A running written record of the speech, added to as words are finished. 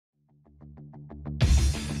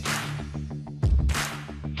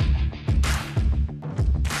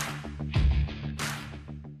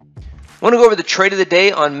I want to go over the trade of the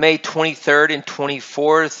day on May 23rd and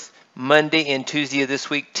 24th, Monday and Tuesday of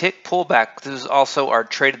this week. Tick pullback. This is also our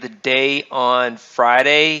trade of the day on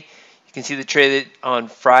Friday. You can see the trade on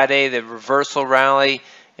Friday, the reversal rally.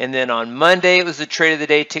 And then on Monday, it was the trade of the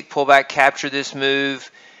day. Tick pullback, capture this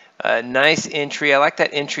move. Nice entry. I like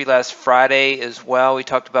that entry last Friday as well. We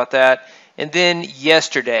talked about that. And then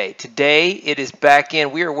yesterday, today, it is back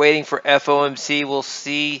in. We are waiting for FOMC. We'll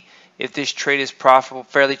see if this trade is profitable.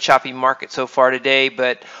 Fairly choppy market so far today,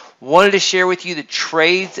 but wanted to share with you the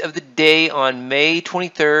trades of the day on May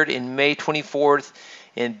 23rd and May 24th,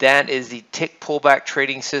 and that is the tick pullback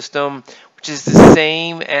trading system, which is the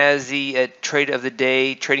same as the trade of the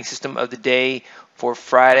day, trading system of the day for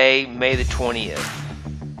Friday, May the 20th.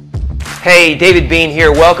 Hey, David Bean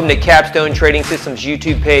here. Welcome to Capstone Trading Systems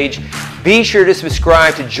YouTube page. Be sure to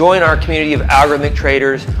subscribe to join our community of algorithmic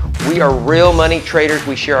traders. We are real money traders.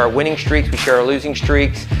 We share our winning streaks, we share our losing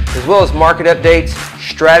streaks, as well as market updates,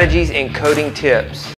 strategies, and coding tips.